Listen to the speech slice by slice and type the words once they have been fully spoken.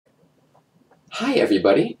Hi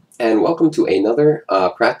everybody, and welcome to another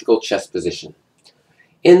practical chess position.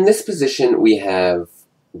 In this position we have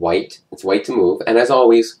white. It's white to move, and as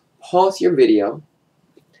always, pause your video,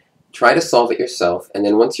 try to solve it yourself, and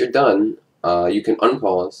then once you're done, you can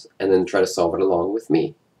unpause and then try to solve it along with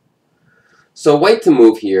me. So white to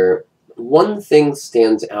move here, one thing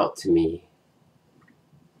stands out to me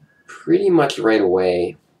pretty much right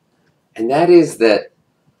away, and that is that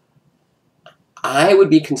I would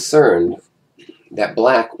be concerned that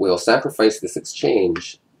black will sacrifice this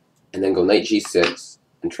exchange and then go knight g6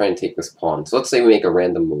 and try and take this pawn. So let's say we make a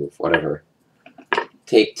random move, whatever.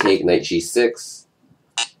 Take, knight g6,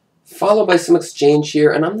 followed by some exchange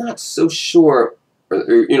here, and I'm not so sure,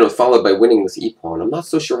 or followed by winning this e-pawn. I'm not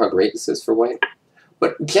so sure how great this is for white.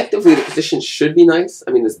 But objectively, the position should be nice.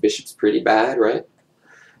 I mean, this bishop's pretty bad, right?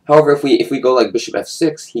 However, if we go like bishop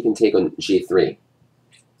f6, he can take on g3,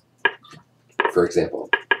 for example.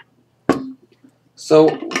 So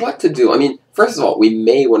what to do? I mean, first of all, we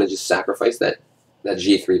may want to just sacrifice that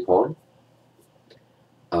g3 pawn.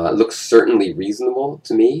 It looks certainly reasonable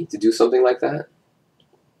to me to do something like that.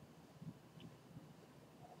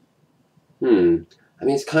 I mean,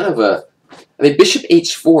 it's kind of a... I mean, bishop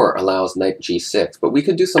h4 allows knight g6, but we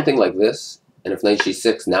could do something like this, and if knight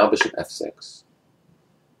g6, now bishop f6,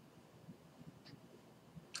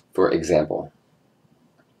 for example.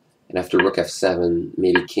 And after rook f7,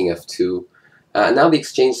 maybe king f2. Now the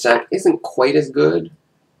exchange sack isn't quite as good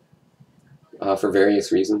for various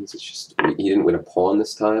reasons. It's just he didn't win a pawn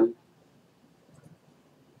this time.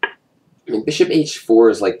 I mean, bishop h4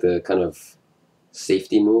 is like the kind of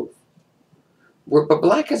safety move. But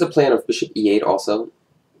black has a plan of bishop e8 also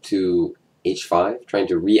to h5, trying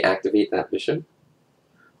to reactivate that bishop.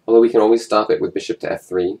 Although we can always stop it with bishop to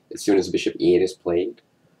f3 as soon as bishop e8 is played.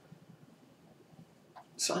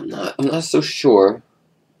 So I'm not so sure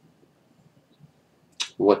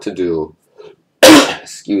what to do.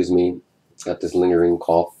 Excuse me, got this lingering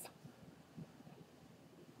cough.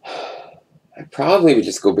 I probably would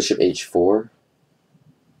just go bishop h4.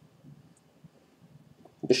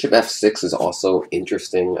 Bishop f6 is also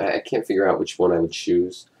interesting. I can't figure out which one I would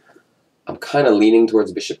choose. I'm kind of leaning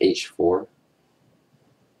towards bishop h4.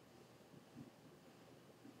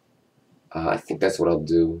 I think that's what I'll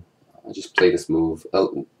do. I'll just play this move.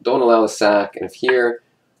 Don't allow the sack, and if here,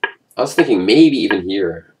 I was thinking maybe even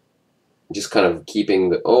here, just kind of keeping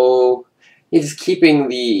the, just keeping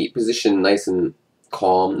the position nice and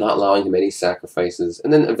calm, not allowing him any sacrifices,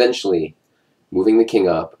 and then eventually moving the king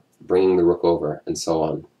up, bringing the rook over, and so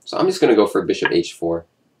on. So I'm just going to go for bishop h4.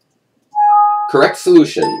 Correct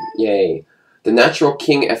solution. Yay. The natural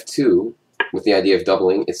king f2, with the idea of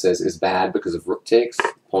doubling, it says is bad because of rook takes,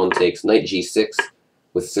 pawn takes, knight g6,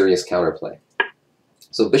 with serious counterplay.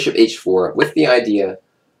 So bishop h4, with the idea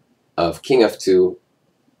of king f2,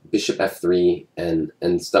 bishop f3,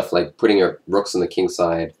 and stuff like putting your rooks on the king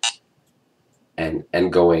side, and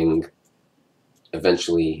going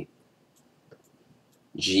eventually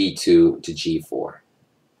g2 to g4.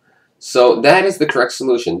 So that is the correct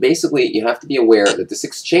solution. Basically, you have to be aware that this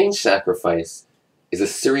exchange sacrifice is a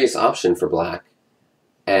serious option for black,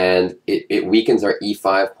 and it weakens our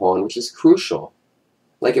e5 pawn, which is crucial.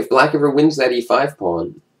 Like if black ever wins that e5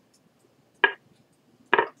 pawn,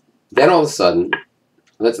 then all of a sudden,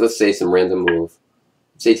 let's say some random move.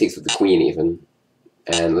 Let's say he takes with the queen even,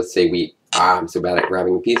 and let's say I'm so bad at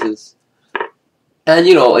grabbing the pieces. And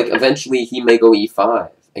like eventually he may go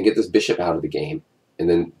e5 and get this bishop out of the game, and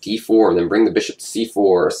then d4, and then bring the bishop to c4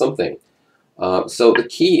 or something. So the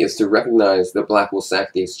key is to recognize that black will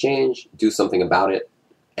sack the exchange, do something about it,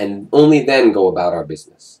 and only then go about our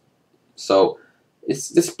business. So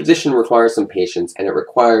this position requires some patience, and it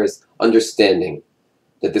requires understanding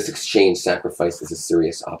that this exchange sacrifice is a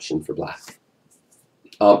serious option for black.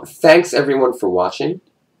 Thanks everyone for watching.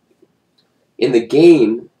 In the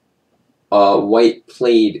game, white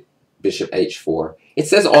played bishop h4. It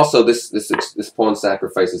says also this pawn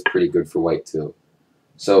sacrifice is pretty good for white too.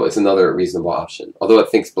 So it's another reasonable option. Although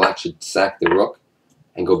it thinks black should sack the rook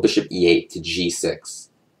and go bishop e8 to g6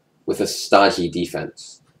 with a stodgy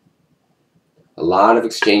defense. A lot of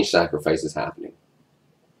exchange sacrifices happening.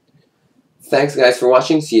 Thanks guys for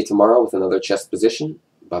watching. See you tomorrow with another chess position.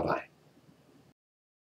 Bye-bye.